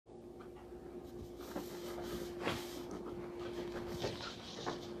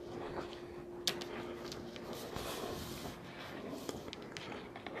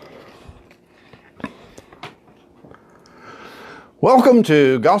Welcome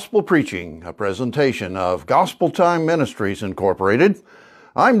to Gospel Preaching, a presentation of Gospel Time Ministries Incorporated.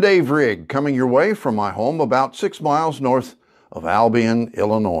 I'm Dave Rigg, coming your way from my home about 6 miles north of Albion,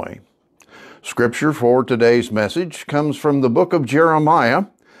 Illinois. Scripture for today's message comes from the book of Jeremiah,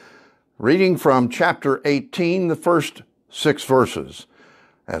 reading from chapter 18, the first 6 verses.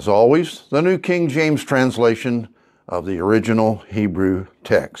 As always, the New King James translation of the original Hebrew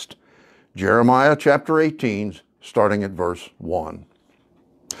text. Jeremiah chapter 18, starting at verse 1.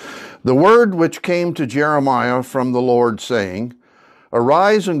 The word which came to Jeremiah from the Lord, saying,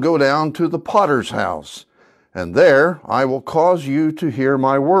 Arise and go down to the potter's house, and there I will cause you to hear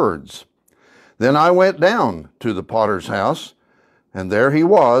my words. Then I went down to the potter's house, and there he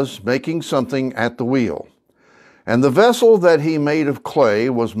was, making something at the wheel. And the vessel that he made of clay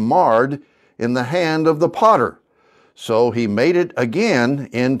was marred in the hand of the potter. So he made it again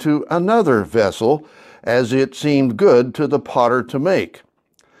into another vessel, as it seemed good to the potter to make.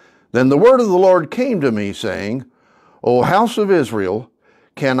 Then the word of the Lord came to me, saying, O house of Israel,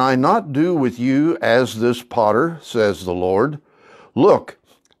 can I not do with you as this potter, says the Lord? Look,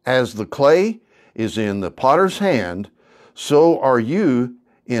 as the clay is in the potter's hand, so are you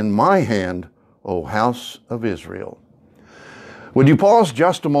in my hand, O house of Israel. Would you pause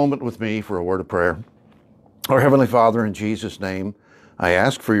just a moment with me for a word of prayer? Our Heavenly Father, in Jesus' name, I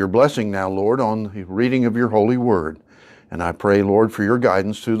ask for your blessing now, Lord, on the reading of your holy word. And I pray, Lord, for your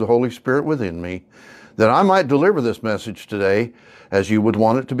guidance through the Holy Spirit within me, that I might deliver this message today as you would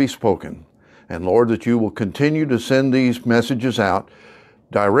want it to be spoken. And Lord, that you will continue to send these messages out,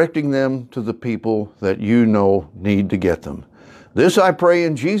 directing them to the people that you know need to get them. This I pray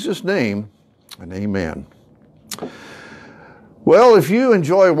in Jesus' name, and amen. Well, if you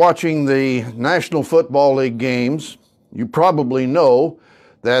enjoy watching the National Football League games, you probably know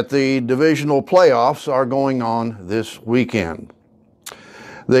that the divisional playoffs are going on this weekend.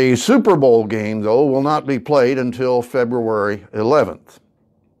 The Super Bowl game, though, will not be played until February 11th.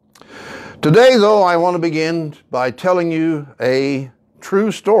 Today, though, I want to begin by telling you a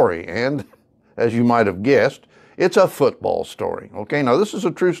true story, and as you might have guessed, it's a football story. Okay, now this is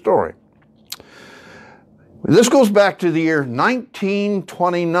a true story. This goes back to the year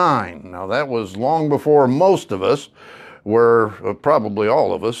 1929. Now that was long before most of us were, probably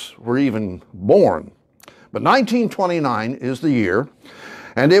all of us, were even born. But 1929 is the year,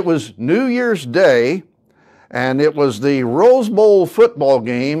 and it was New Year's Day, and it was the Rose Bowl football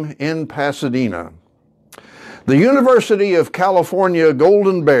game in Pasadena. The University of California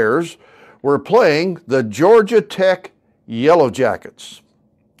Golden Bears were playing the Georgia Tech Yellow Jackets.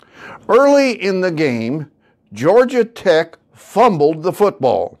 Early in the game, Georgia Tech fumbled the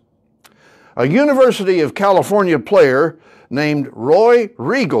football. A University of California player named Roy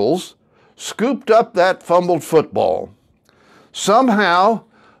Riegels scooped up that fumbled football. Somehow,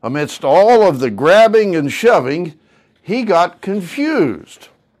 amidst all of the grabbing and shoving, he got confused.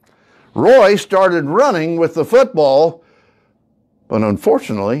 Roy started running with the football, but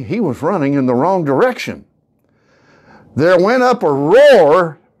unfortunately, he was running in the wrong direction. There went up a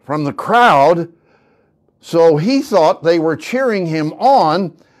roar from the crowd, so he thought they were cheering him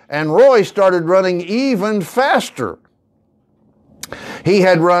on, and Roy started running even faster. He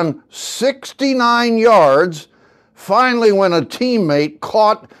had run 69 yards, finally when a teammate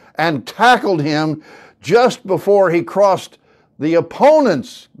caught and tackled him just before he crossed the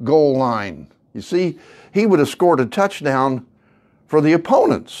opponent's goal line. You see, he would have scored a touchdown for the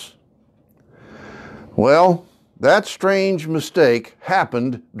opponents. Well, that strange mistake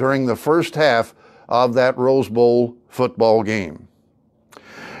happened during the first half of that Rose Bowl football game.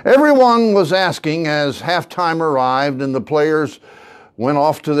 Everyone was asking as halftime arrived and the players went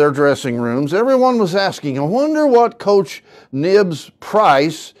off to their dressing rooms. Everyone was asking, I wonder what Coach Nibs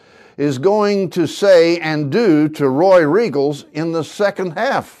Price is going to say and do to Roy Riegels in the second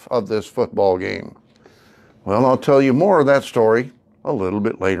half of this football game. Well, I'll tell you more of that story a little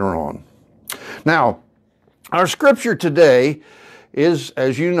bit later on. Now, our scripture today is,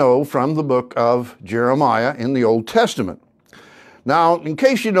 as you know, from the book of Jeremiah in the Old Testament. Now, in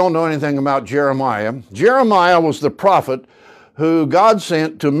case you don't know anything about Jeremiah, Jeremiah was the prophet who God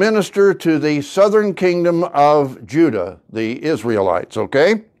sent to minister to the southern kingdom of Judah, the Israelites,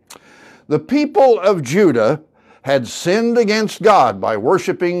 okay? The people of Judah had sinned against God by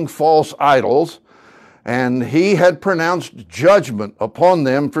worshiping false idols, and he had pronounced judgment upon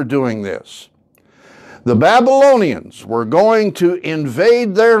them for doing this. The Babylonians were going to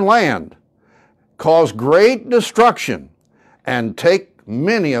invade their land, cause great destruction, and take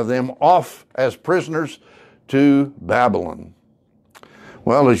many of them off as prisoners to Babylon.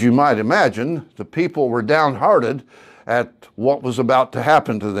 Well, as you might imagine, the people were downhearted at what was about to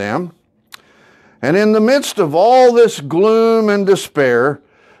happen to them. And in the midst of all this gloom and despair,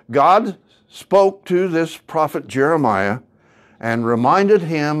 God spoke to this prophet Jeremiah and reminded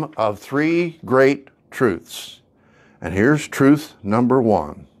him of three great truths. And here's truth number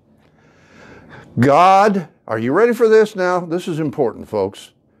one. God, are you ready for this now? This is important,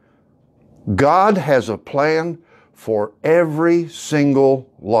 folks. God has a plan for every single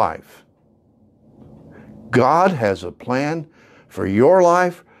life. God has a plan for your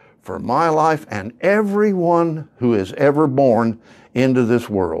life, for my life, and everyone who is ever born into this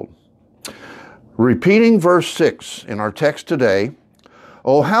world. Repeating verse 6 in our text today,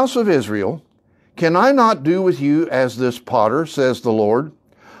 O house of Israel, can I not do with you as this potter, says the Lord?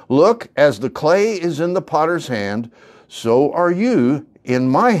 Look, as the clay is in the potter's hand, so are you in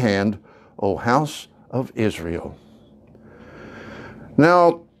my hand, O house of Israel.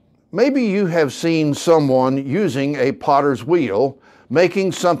 Now, maybe you have seen someone using a potter's wheel,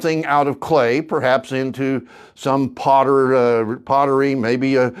 making something out of clay, perhaps into some pottery,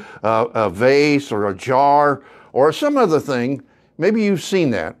 maybe a vase or a jar or some other thing. Maybe you've seen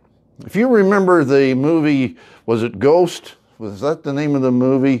that. If you remember the movie, was it Ghost? Was that the name of the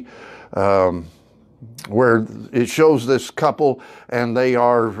movie? Where it shows this couple and they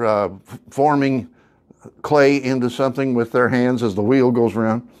are forming clay into something with their hands as the wheel goes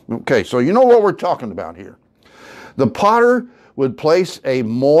around. Okay, so you know what we're talking about here. The potter would place a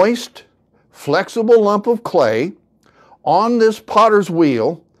moist, flexible lump of clay on this potter's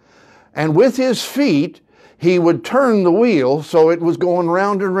wheel, and with his feet, he would turn the wheel so it was going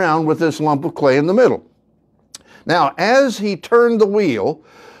round and round with this lump of clay in the middle. Now, as he turned the wheel,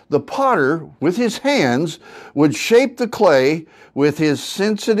 the potter, with his hands, would shape the clay with his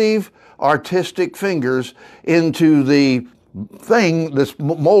sensitive, artistic fingers into the thing, this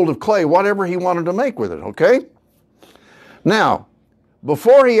mold of clay, whatever he wanted to make with it, okay? Now,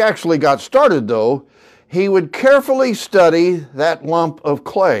 before he actually got started, though, he would carefully study that lump of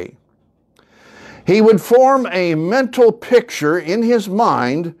clay. He would form a mental picture in his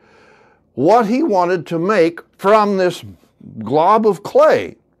mind what he wanted to make from this glob of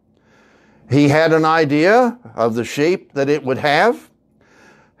clay. He had an idea of the shape that it would have,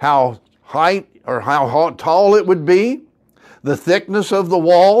 how height or how tall it would be, the thickness of the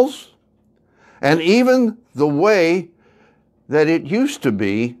walls, and even the way that it used to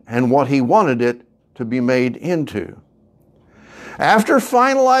be and what he wanted it to be made into. After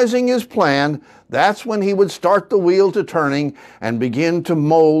finalizing his plan, that's when he would start the wheel to turning and begin to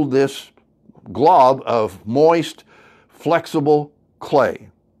mold this glob of moist, flexible clay.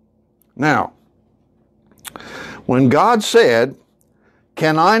 Now, when God said,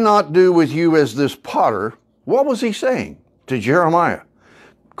 "Can I not do with you as this potter?" what was he saying to Jeremiah?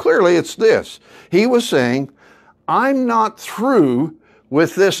 Clearly it's this. He was saying, I'm not through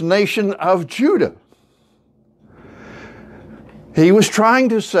with this nation of Judah. He was trying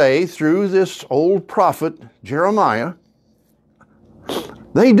to say through this old prophet, Jeremiah,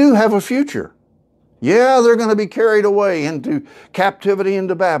 they do have a future. Yeah, they're going to be carried away into captivity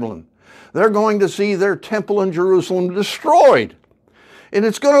into Babylon. They're going to see their temple in Jerusalem destroyed. And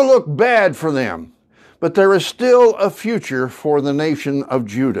it's going to look bad for them. But there is still a future for the nation of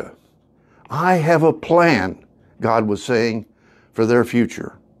Judah. I have a plan, God was saying, for their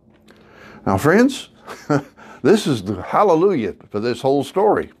future. Now, friends, this is the hallelujah for this whole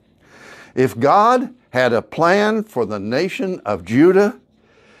story. If God had a plan for the nation of Judah,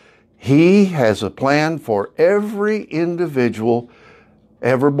 He has a plan for every individual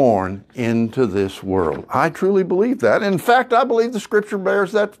ever born into this world. I truly believe that. In fact, I believe the Scripture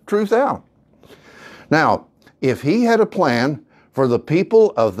bears that truth out. Now, if He had a plan for the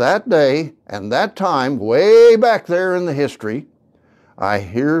people of that day and that time, way back there in the history, I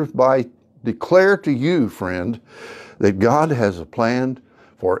hereby declare to you, friend, that God has a plan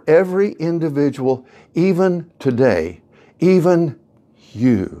for every individual, even today, even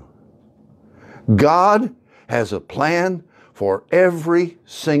you. God has a plan for every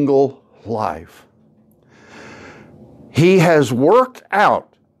single life. He has worked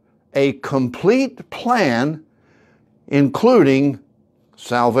out a complete plan, including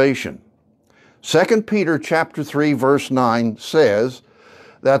salvation. 2 Peter chapter 3, verse 9 says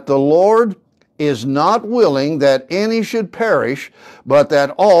that the Lord is not willing that any should perish, but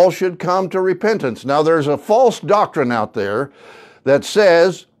that all should come to repentance. Now, there's a false doctrine out there that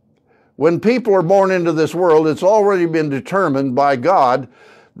says when people are born into this world, it's already been determined by God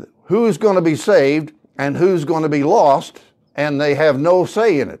who's going to be saved and who's going to be lost, and they have no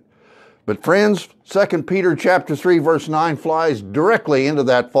say in it. But friends, 2 Peter chapter 3, verse 9 flies directly into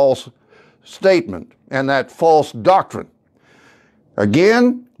that false statement. and that false doctrine.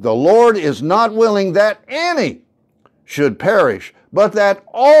 Again, the Lord is not willing that any should perish, but that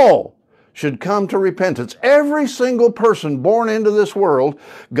all should come to repentance. Every single person born into this world,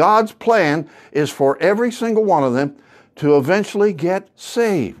 God's plan is for every single one of them to eventually get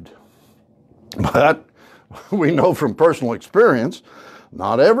saved. But we know from personal experience,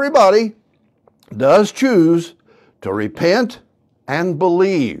 not everybody does choose to repent and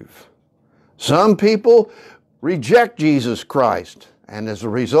believe. Some people reject Jesus Christ and as a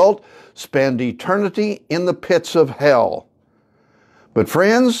result spend eternity in the pits of hell. But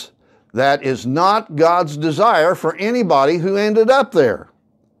friends, that is not God's desire for anybody who ended up there.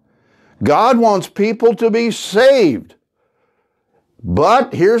 God wants people to be saved.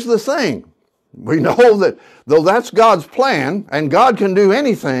 But here's the thing. We know that though that's God's plan and God can do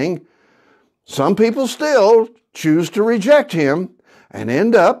anything, some people still choose to reject Him and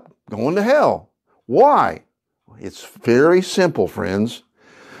end up going to hell. Why? It's very simple, friends.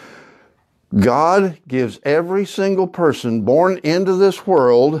 God gives every single person born into this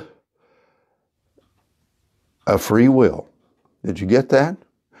world a free will. Did you get that?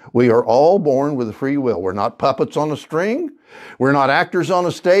 We are all born with a free will. We're not puppets on a string. We're not actors on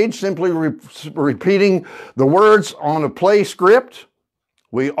a stage simply repeating the words on a play script.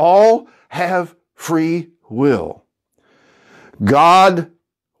 We all have free will. God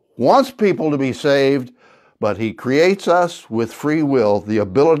wants people to be saved, but He creates us with free will, the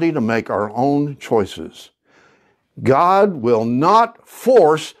ability to make our own choices. God will not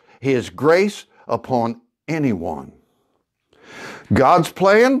force His grace upon anyone. God's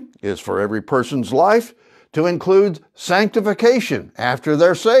plan is for every person's life to include sanctification after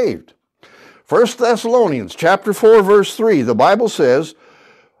they're saved. 1 Thessalonians chapter 4, verse 3, the Bible says,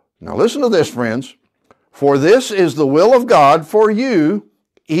 now listen to this, friends, for this is the will of God for you,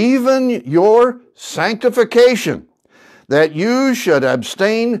 even your sanctification, that you should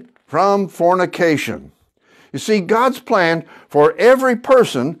abstain from fornication. You see, God's plan for every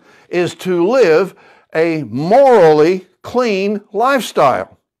person is to live a morally clean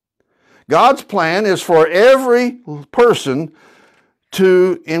lifestyle. God's plan is for every person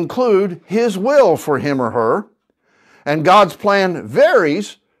to include His will for him or her, and God's plan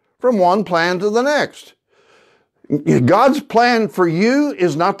varies from one plan to the next. God's plan for you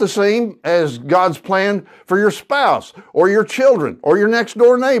is not the same as God's plan for your spouse or your children or your next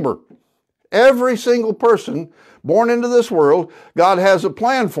door neighbor. Every single person born into this world, God has a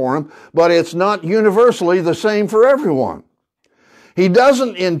plan for them, but it's not universally the same for everyone. He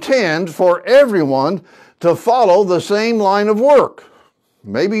doesn't intend for everyone to follow the same line of work.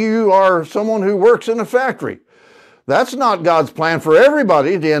 Maybe you are someone who works in a factory. That's not God's plan for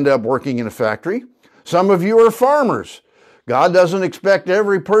everybody to end up working in a factory. Some of you are farmers. God doesn't expect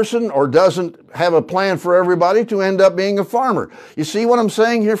every person or doesn't have a plan for everybody to end up being a farmer. You see what I'm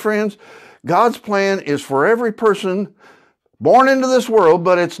saying here, friends? God's plan is for every person born into this world,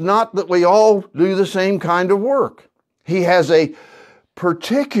 but it's not that we all do the same kind of work. He has a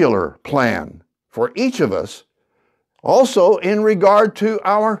particular plan for each of us, also in regard to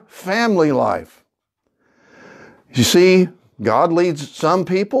our family life. You see, God leads some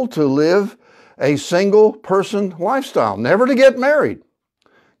people to live a single person lifestyle, never to get married.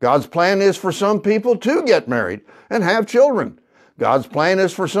 God's plan is for some people to get married and have children. God's plan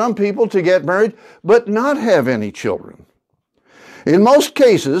is for some people to get married but not have any children. In most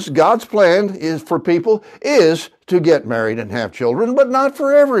cases, God's plan is for people is to get married and have children, but not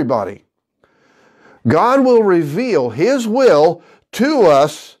for everybody. God will reveal His will to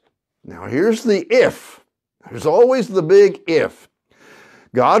us. Now here's the if. There's always the big if.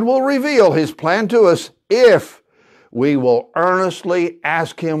 God will reveal His plan to us if we will earnestly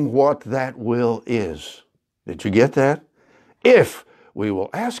ask Him what that will is. Did you get that? If we will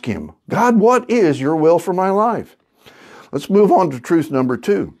ask Him, God, what is your will for my life? Let's move on to truth number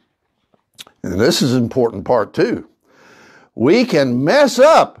 2. And this is an important part too. We can mess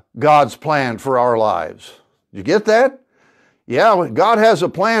up God's plan for our lives. Did you get that? Yeah, God has a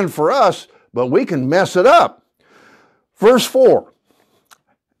plan for us, but we can mess it up. Verse 4,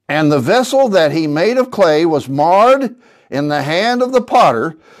 and the vessel that He made of clay was marred in the hand of the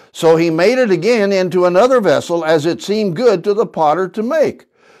potter, so He made it again into another vessel as it seemed good to the potter to make.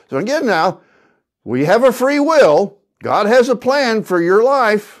 So again now, we have a free will. God has a plan for your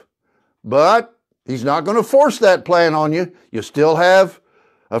life, but He's not going to force that plan on you. You still have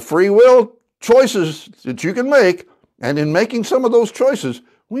a free will choices that you can make, and in making some of those choices,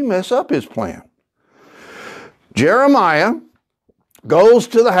 we mess up His plan. Jeremiah goes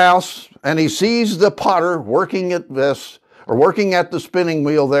to the house and he sees the potter working at the spinning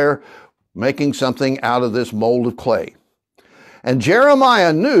wheel there, making something out of this mold of clay. And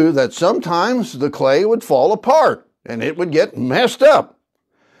Jeremiah knew that sometimes the clay would fall apart and it would get messed up.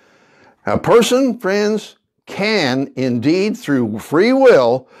 A person, friends, can indeed through free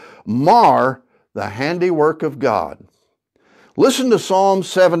will mar the handiwork of God. Listen to Psalm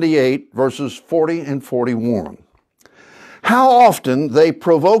 78, verses 40 and 41. How often they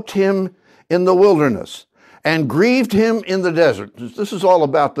provoked him in the wilderness and grieved him in the desert. This is all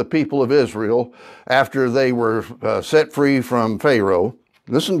about the people of Israel after they were set free from Pharaoh.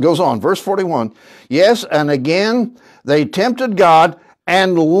 Listen, goes on, verse 41. Yes, and again they tempted God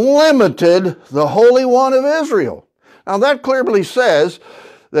and limited the Holy One of Israel. Now that clearly says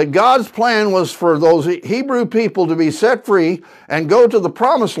that God's plan was for those Hebrew people to be set free and go to the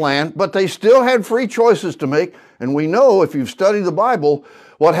promised land, but they still had free choices to make. And we know, if you've studied the Bible,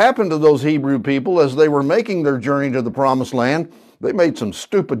 what happened to those Hebrew people as they were making their journey to the promised land. They made some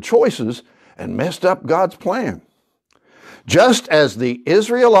stupid choices and messed up God's plan. Just as the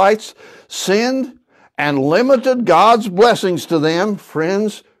Israelites sinned and limited God's blessings to them,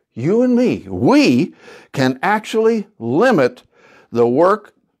 friends, you and me, we can actually limit the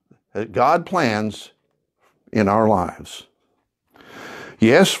work that God plans in our lives.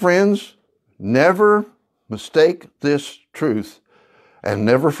 Yes, friends, never mistake this truth and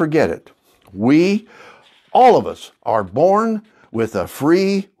never forget it. We, all of us, are born with a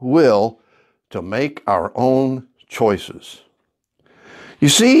free will to make our own choices. You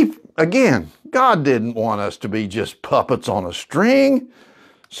see, again, God didn't want us to be just puppets on a string,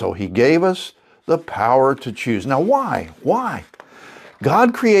 so He gave us the power to choose. Now, why? Why?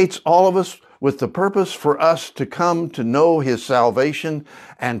 God creates all of us with the purpose for us to come to know His salvation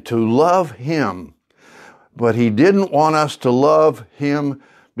and to love Him. But He didn't want us to love Him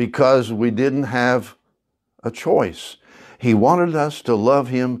because we didn't have a choice. He wanted us to love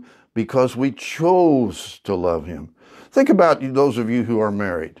Him because we chose to love Him. Think about those of you who are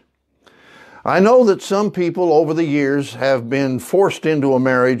married. I know that some people over the years have been forced into a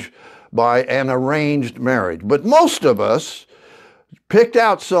marriage by an arranged marriage, but most of us picked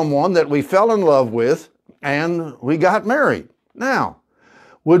out someone that we fell in love with and we got married. Now,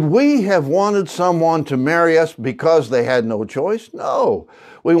 would we have wanted someone to marry us because they had no choice? No.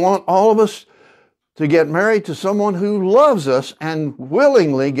 We want all of us to get married to someone who loves us and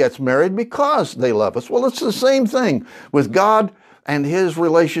willingly gets married because they love us. Well, it's the same thing with God and His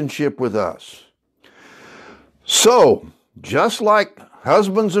relationship with us. So, just like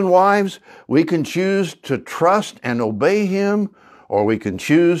husbands and wives, we can choose to trust and obey Him, or we can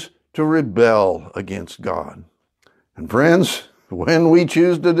choose to rebel against God. And friends, when we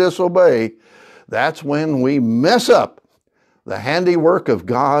choose to disobey, that's when we mess up the handiwork of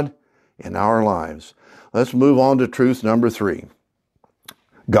God in our lives. Let's move on to truth number 3.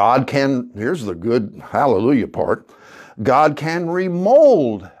 God can, here's the good hallelujah part, God can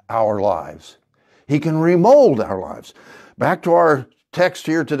remold our lives. He can remold our lives. Back to our text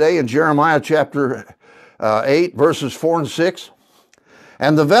here today in Jeremiah chapter 8, verses 4 and 6.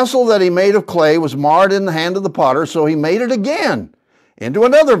 And the vessel that he made of clay was marred in the hand of the potter, so he made it again into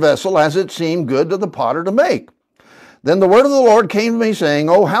another vessel as it seemed good to the potter to make. Then the word of the Lord came to me, saying,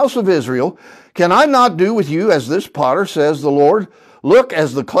 O house of Israel, can I not do with you as this potter, says the Lord? Look,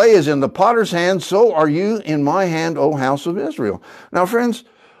 as the clay is in the potter's hand, so are you in my hand, O house of Israel. Now, friends,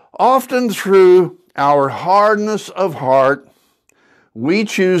 often through our hardness of heart, we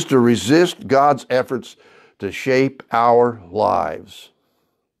choose to resist God's efforts to shape our lives.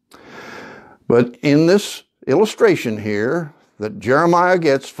 But in this illustration here that Jeremiah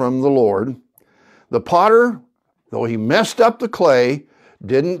gets from the Lord, the potter, though he messed up the clay,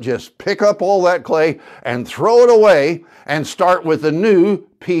 didn't just pick up all that clay and throw it away and start with a new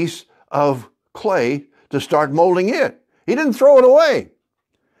piece of clay to start molding it. He didn't throw it away.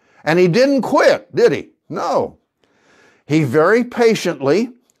 And he didn't quit, did he? No. He very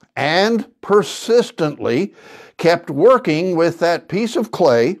patiently and persistently kept working with that piece of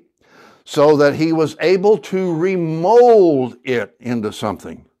clay so that he was able to remold it into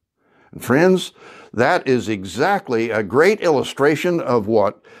something. And friends, that is exactly a great illustration of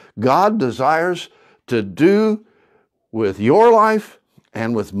what God desires to do with your life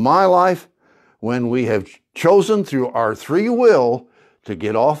and with my life when we have chosen through our free will to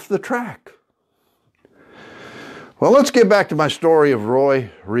get off the track. Well, let's get back to my story of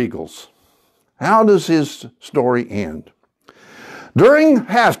Roy Riegels. How does his story end? During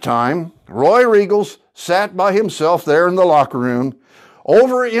halftime, Roy Riegels sat by himself there in the locker room,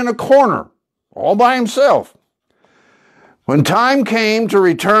 over in a corner, all by himself. When time came to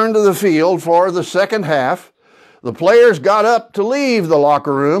return to the field for the second half, The players got up to leave the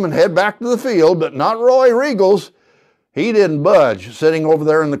locker room and head back to the field, but not Roy Riegels. He didn't budge, sitting over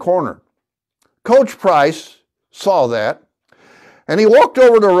there in the corner. Coach Price saw that, and he walked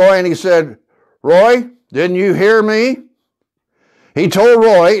over to Roy and he said, "Roy, didn't you hear me?" He told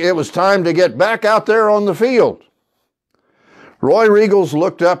Roy it was time to get back out there on the field. Roy Riegels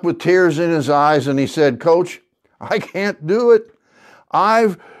looked up with tears in his eyes and he said, "Coach, I can't do it.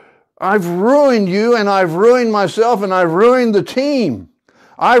 I've ruined you, and I've ruined myself, and I've ruined the team.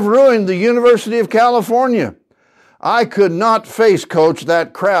 I've ruined the University of California. I could not face, Coach,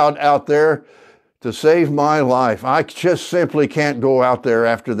 that crowd out there to save my life. I just simply can't go out there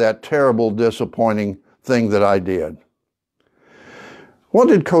after that terrible, disappointing thing that I did." What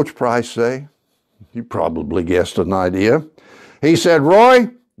did Coach Price say? You probably guessed an idea. He said, "Roy,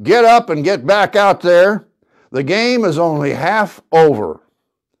 get up and get back out there. The game is only half over."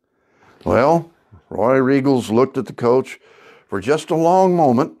 Well, Roy Riegels looked at the coach for just a long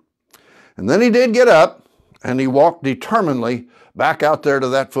moment, and then he did get up, and he walked determinedly back out there to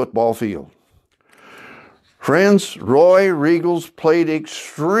that football field. Friends, Roy Riegels played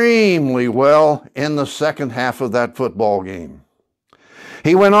extremely well in the second half of that football game.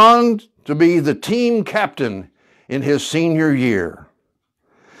 He went on to be the team captain in his senior year.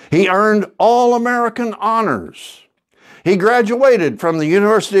 He earned All-American honors. He graduated from the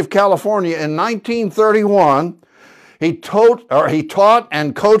University of California in 1931. He taught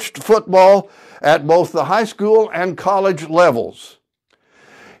and coached football at both the high school and college levels.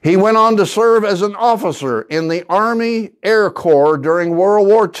 He went on to serve as an officer in the Army Air Corps during World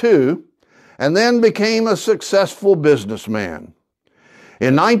War II, and then became a successful businessman.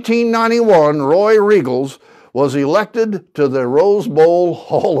 In 1991, Roy Riegels was elected to the Rose Bowl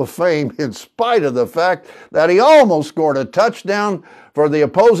Hall of Fame in spite of the fact that he almost scored a touchdown for the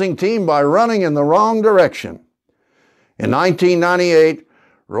opposing team by running in the wrong direction. In 1998,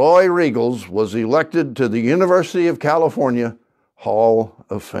 Roy Riegels was elected to the University of California Hall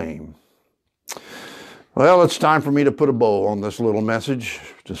of Fame. Well, it's time for me to put a bow on this little message,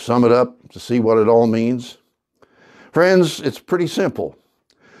 to sum it up, to see what it all means. Friends, it's pretty simple.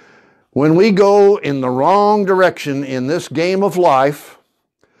 When we go in the wrong direction in this game of life,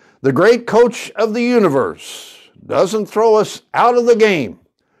 the great coach of the universe doesn't throw us out of the game,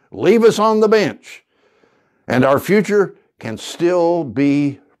 leave us on the bench, and our future can still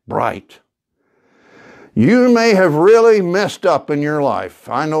be bright. You may have really messed up in your life.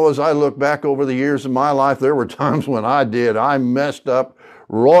 I know as I look back over the years of my life, there were times when I messed up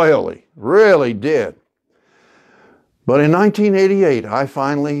royally, really did. But in 1988, I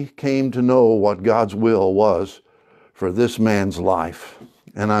finally came to know what God's will was for this man's life.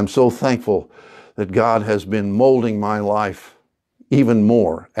 And I'm so thankful that God has been molding my life even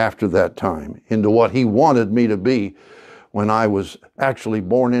more after that time into what He wanted me to be when I was actually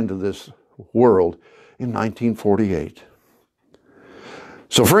born into this world in 1948.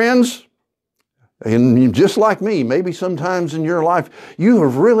 So friends, and just like me, maybe sometimes in your life, you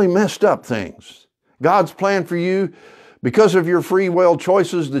have really messed up things. God's plan for you, because of your free will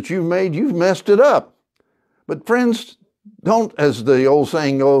choices that you've made, you've messed it up. But friends, don't, as the old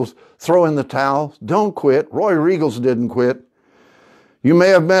saying goes, throw in the towel. Don't quit. Roy Riegels didn't quit. You may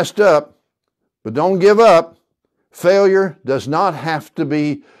have messed up, but don't give up. Failure does not have to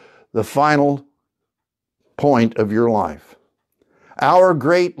be the final point of your life. Our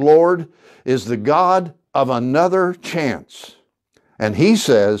great Lord is the God of another chance. And He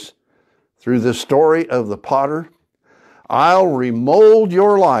says, through the story of the potter, "I'll remold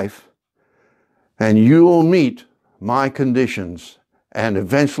your life and you'll meet my conditions and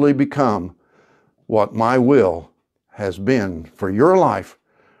eventually become what my will has been for your life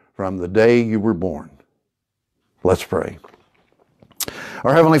from the day you were born." Let's pray.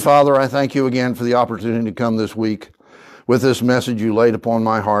 Our Heavenly Father, I thank you again for the opportunity to come this week with this message you laid upon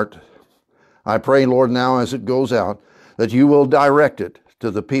my heart. I pray, Lord, now as it goes out, that you will direct it to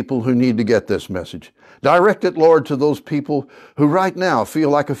the people who need to get this message. Direct it, Lord, to those people who right now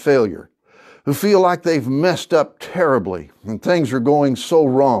feel like a failure, who feel like they've messed up terribly and things are going so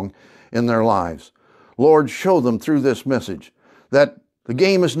wrong in their lives. Lord, show them through this message that the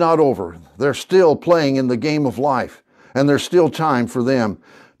game is not over. They're still playing in the game of life, and there's still time for them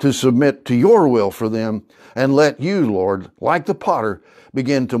to submit to your will for them and let you, Lord, like the potter,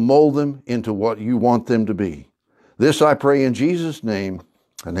 begin to mold them into what you want them to be. This I pray in Jesus' name,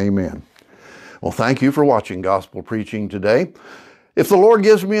 and amen. Well, thank you for watching Gospel Preaching today. If the Lord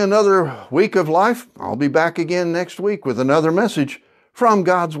gives me another week of life, I'll be back again next week with another message from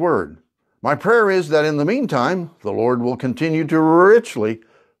God's Word. My prayer is that in the meantime, the Lord will continue to richly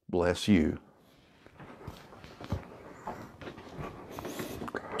bless you.